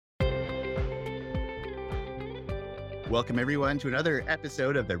Welcome, everyone, to another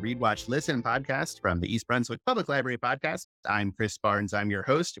episode of the Read, Watch, Listen podcast from the East Brunswick Public Library podcast. I'm Chris Barnes. I'm your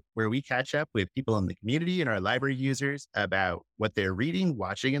host, where we catch up with people in the community and our library users about what they're reading,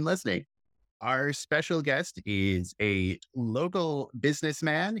 watching, and listening. Our special guest is a local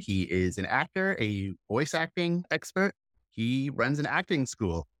businessman. He is an actor, a voice acting expert. He runs an acting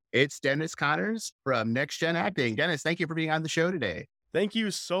school. It's Dennis Connors from Next Gen Acting. Dennis, thank you for being on the show today. Thank you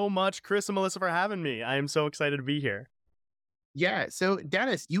so much, Chris and Melissa, for having me. I am so excited to be here. Yeah. So,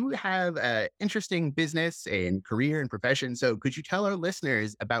 Dennis, you have an interesting business and career and profession. So, could you tell our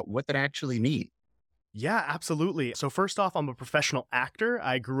listeners about what that actually means? Yeah, absolutely. So first off, I'm a professional actor.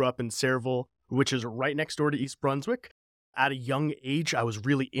 I grew up in Sayreville, which is right next door to East Brunswick. At a young age, I was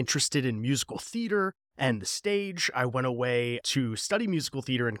really interested in musical theater and the stage. I went away to study musical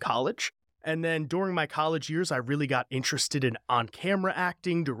theater in college. And then during my college years, I really got interested in on-camera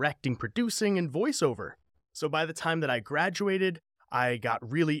acting, directing, producing, and voiceover. So by the time that I graduated, I got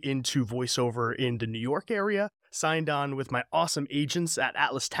really into voiceover in the New York area, signed on with my awesome agents at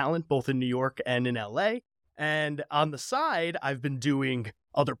Atlas Talent, both in New York and in LA. And on the side, I've been doing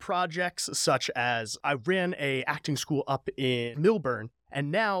other projects, such as I ran a acting school up in Millburn.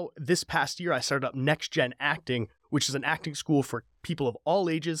 And now this past year, I started up Next Gen Acting, which is an acting school for people of all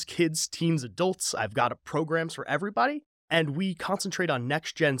ages, kids, teens, adults. I've got programs for everybody. And we concentrate on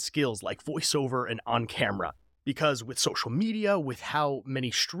next gen skills like voiceover and on camera. Because with social media, with how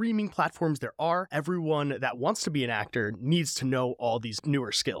many streaming platforms there are, everyone that wants to be an actor needs to know all these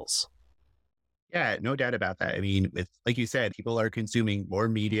newer skills. Yeah, no doubt about that. I mean, like you said, people are consuming more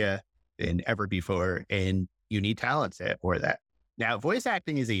media than ever before, and you need talent for that. Now, voice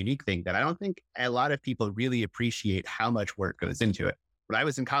acting is a unique thing that I don't think a lot of people really appreciate how much work goes into it. When I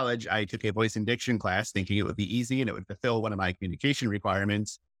was in college, I took a voice and diction class thinking it would be easy and it would fulfill one of my communication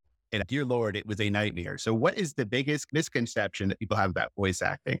requirements. And dear Lord, it was a nightmare. So what is the biggest misconception that people have about voice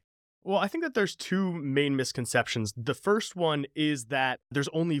acting? Well, I think that there's two main misconceptions. The first one is that there's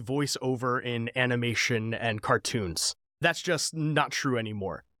only voiceover in animation and cartoons. That's just not true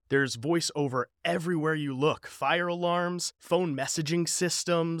anymore. There's voiceover everywhere you look. Fire alarms, phone messaging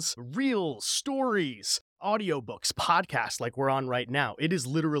systems, reels, stories, audiobooks, podcasts like we're on right now. It is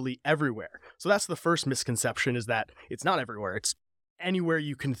literally everywhere. So that's the first misconception, is that it's not everywhere. It's anywhere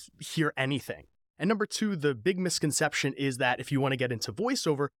you can hear anything. And number two, the big misconception is that if you want to get into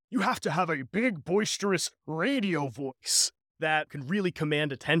voiceover, you have to have a big, boisterous radio voice that can really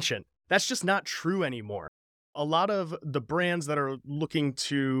command attention. That's just not true anymore. A lot of the brands that are looking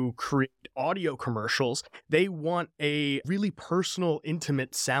to create audio commercials, they want a really personal,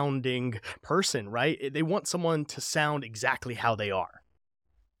 intimate sounding person, right? They want someone to sound exactly how they are.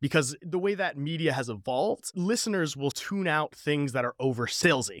 Because the way that media has evolved, listeners will tune out things that are over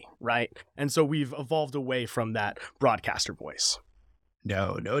salesy, right? And so we've evolved away from that broadcaster voice.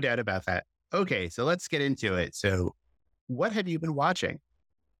 No doubt about that. Okay, so let's get into it. So what have you been watching?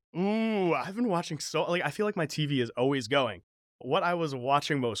 Ooh, I've been watching I feel like my TV is always going. What I was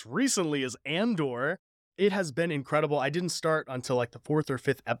watching most recently is Andor. It has been incredible. I didn't start until like the 4th or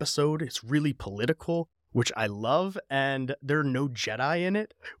 5th episode. It's really political, which I love, and there are no Jedi in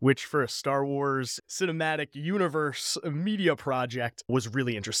it, which for a Star Wars cinematic universe media project was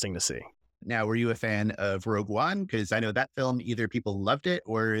really interesting to see. Now, were you a fan of Rogue One? Because I know that film, either people loved it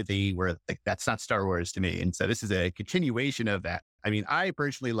or they were like, that's not Star Wars to me. And so this is a continuation of that. I mean, I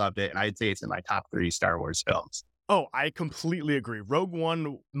personally loved it, and I'd say it's in my top 3 Star Wars films. Oh, I completely agree. Rogue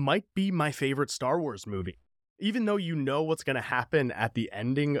One might be my favorite Star Wars movie. Even though you know what's going to happen at the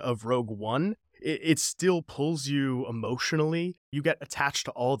ending of Rogue One, it still pulls you emotionally. You get attached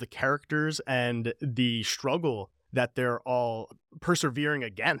to all the characters and the struggle that they're all persevering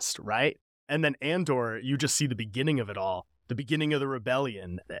against, right? And then Andor, you just see the beginning of it all, the beginning of the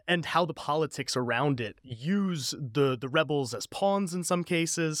rebellion, and how the politics around it use the rebels as pawns in some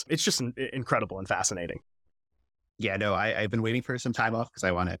cases. It's just incredible and fascinating. Yeah, no, I've been waiting for some time off because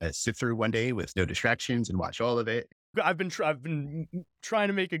I want to sit through one day with no distractions and watch all of it. I've been trying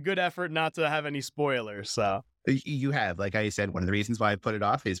to make a good effort not to have any spoilers, so. You have, like I said, one of the reasons why I put it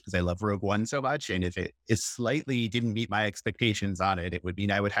off is because I love Rogue One so much. And if it slightly didn't meet my expectations on it, it would mean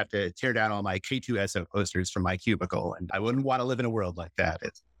I would have to tear down all my K2SO posters from my cubicle. And I wouldn't want to live in a world like that.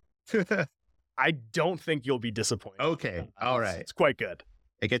 I don't think you'll be disappointed. Okay. All right. It's quite good.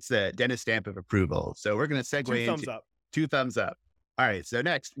 It gets the Dennis stamp of approval. So we're going to segue 2 thumbs up. 2 thumbs up. All right. So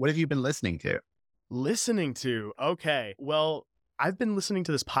next, what have you been listening to? Okay. Well, I've been listening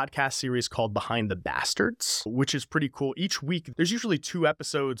to this podcast series called Behind the Bastards, which is pretty cool. Each week, there's usually 2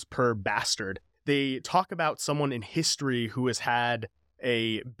 episodes per bastard. They talk about someone in history who has had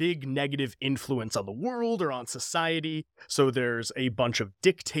a big negative influence on the world or on society. So there's a bunch of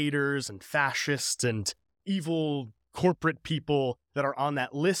dictators and fascists and evil corporate people that are on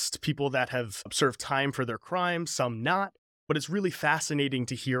that list, people that have served time for their crimes, some not. But it's really fascinating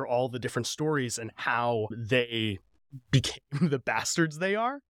to hear all the different stories and how they became the bastards they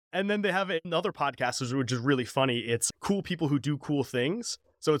are. And then they have another podcast, which is really funny. It's cool people who do cool things.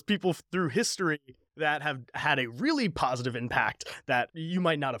 So it's people through history that have had a really positive impact that you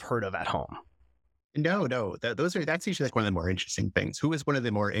might not have heard of at home. No, that's usually like one of the more interesting things. Who was one of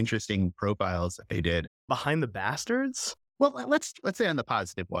the more interesting profiles that they did? Behind the Bastards? Well, let's say on the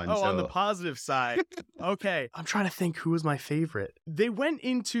positive one. Oh, on the positive side. Okay. I'm trying to think who was my favorite. They went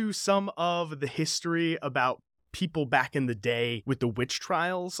into some of the history about people back in the day with the witch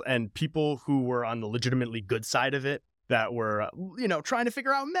trials and people who were on the legitimately good side of it that were, trying to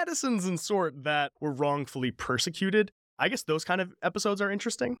figure out medicines and sort that were wrongfully persecuted. I guess those kind of episodes are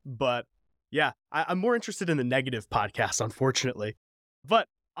interesting, but yeah, I'm more interested in the negative podcasts, unfortunately. But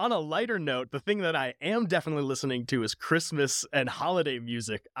on a lighter note, the thing that I am definitely listening to is Christmas and holiday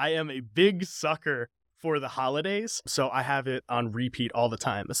music. I am a big sucker for the holidays, so I have it on repeat all the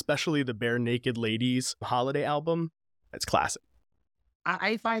time, especially the Bare Naked Ladies holiday album. It's classic.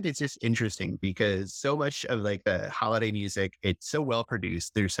 I find it's just interesting because so much of like the holiday music, it's so well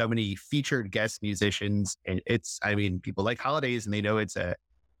produced. There's so many featured guest musicians, and people like holidays and they know it's a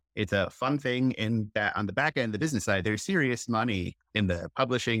fun thing. And that on the back end, the business side, there's serious money in the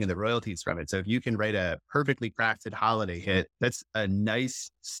publishing and the royalties from it. So if you can write a perfectly crafted holiday hit, that's a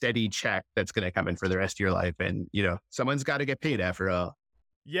nice, steady check that's going to come in for the rest of your life. And, someone's got to get paid after all.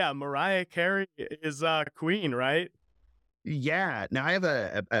 Yeah, Mariah Carey is queen, right? Yeah. Now I have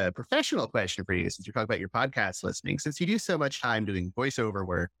a professional question for you since you're talking about your podcast listening. Since you do so much time doing voiceover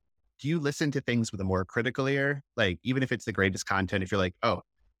work, do you listen to things with a more critical ear? Like, even if it's the greatest content, if you're like, oh,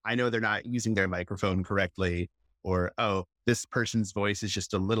 I know they're not using their microphone correctly, or, oh, this person's voice is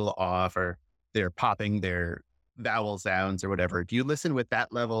just a little off, or they're popping their vowel sounds or whatever. Do you listen with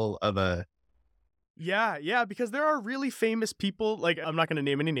that level of a... Yeah, because there are really famous people, like, I'm not going to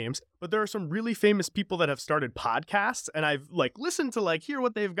name any names, but there are some really famous people that have started podcasts, and I've, listened to, hear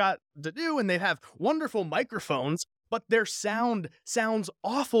what they've got to do, and they have wonderful microphones, but their sound sounds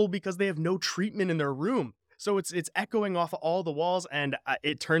awful because they have no treatment in their room. So it's echoing off all the walls, and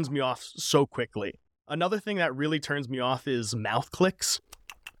it turns me off so quickly. Another thing that really turns me off is mouth clicks.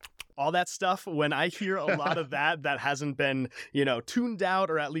 All that stuff, when I hear a lot of that hasn't been, tuned out,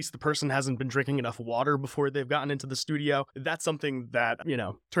 or at least the person hasn't been drinking enough water before they've gotten into the studio, that's something that,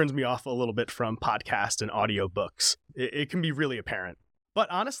 turns me off a little bit from podcast and audiobooks. It can be really apparent. But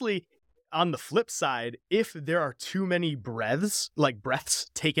honestly, on the flip side, if there are too many breaths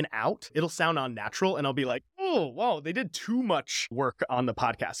taken out, it'll sound unnatural, and I'll be like, oh, wow, they did too much work on the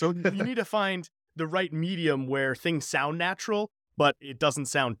podcast. So you need to find the right medium where things sound natural, but it doesn't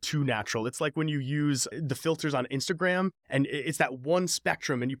sound too natural. It's like when you use the filters on Instagram, and it's that one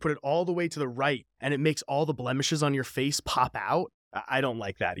spectrum, and you put it all the way to the right, and it makes all the blemishes on your face pop out. I don't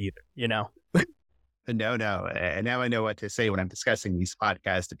like that either, No. And now I know what to say when I'm discussing these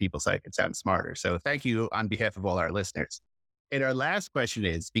podcasts to people so I can sound smarter. So thank you on behalf of all our listeners. And our last question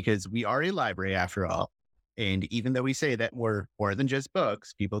is, because we are a library after all, and even though we say that we're more than just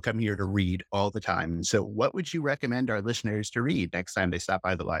books, people come here to read all the time. So what would you recommend our listeners to read next time they stop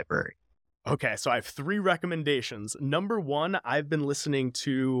by the library? Okay, so I have 3 recommendations. Number 1, I've been listening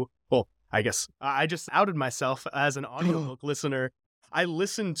to, I guess I just outed myself as an audiobook listener. I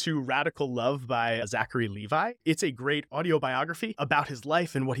listened to Radical Love by Zachary Levi. It's a great audio biography about his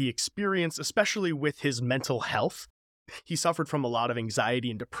life and what he experienced, especially with his mental health. He suffered from a lot of anxiety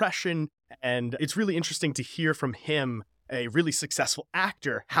and depression, and it's really interesting to hear from him, a really successful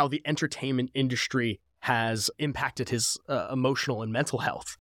actor, how the entertainment industry has impacted his emotional and mental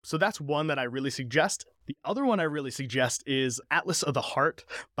health. So that's one that I really suggest. The other one I really suggest is Atlas of the Heart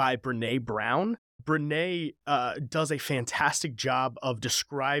by Brené Brown. Brené does a fantastic job of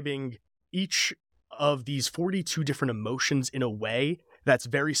describing each of these 42 different emotions in a way that's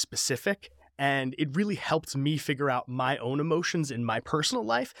very specific. And it really helped me figure out my own emotions in my personal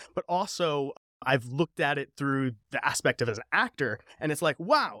life. But also, I've looked at it through the aspect of as an actor. And it's like,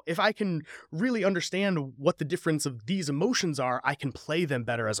 wow, if I can really understand what the difference of these emotions are, I can play them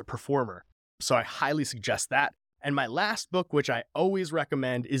better as a performer. So I highly suggest that. And my last book, which I always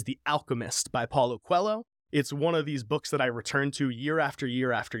recommend, is The Alchemist by Paulo Coelho. It's one of these books that I return to year after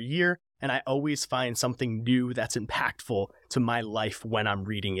year after year, and I always find something new that's impactful to my life when I'm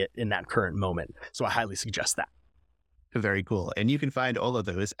reading it in that current moment. So I highly suggest that. Very cool. And you can find all of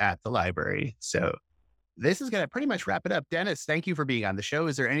those at the library. So this is going to pretty much wrap it up. Dennis, thank you for being on the show.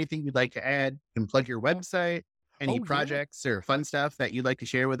 Is there anything you'd like to add? You can plug your website, any Oh, yeah. projects or fun stuff that you'd like to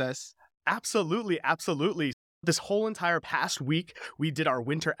share with us? Absolutely. Absolutely. This whole entire past week, we did our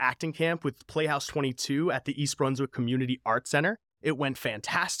winter acting camp with Playhouse 22 at the East Brunswick Community Arts Center. It went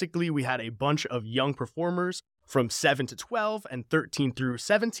fantastically. We had a bunch of young performers from 7 to 12 and 13 through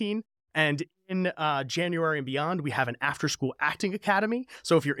 17. And in January and beyond, we have an after-school acting academy.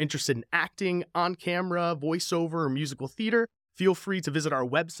 So if you're interested in acting, on camera, voiceover, or musical theater, feel free to visit our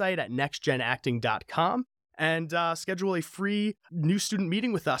website at nextgenacting.com and schedule a free new student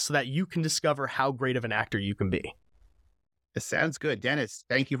meeting with us so that you can discover how great of an actor you can be. This sounds good. Dennis,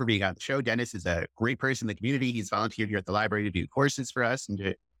 thank you for being on the show. Dennis is a great person in the community. He's volunteered here at the library to do courses for us and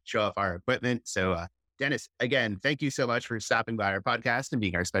to show off our equipment. So, Dennis, again, thank you so much for stopping by our podcast and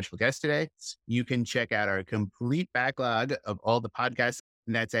being our special guest today. You can check out our complete backlog of all the podcasts,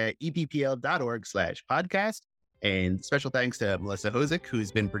 and that's at eppl.org/podcast. And special thanks to Melissa Hosick,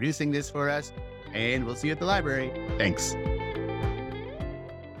 who's been producing this for us. And we'll see you at the library. Thanks.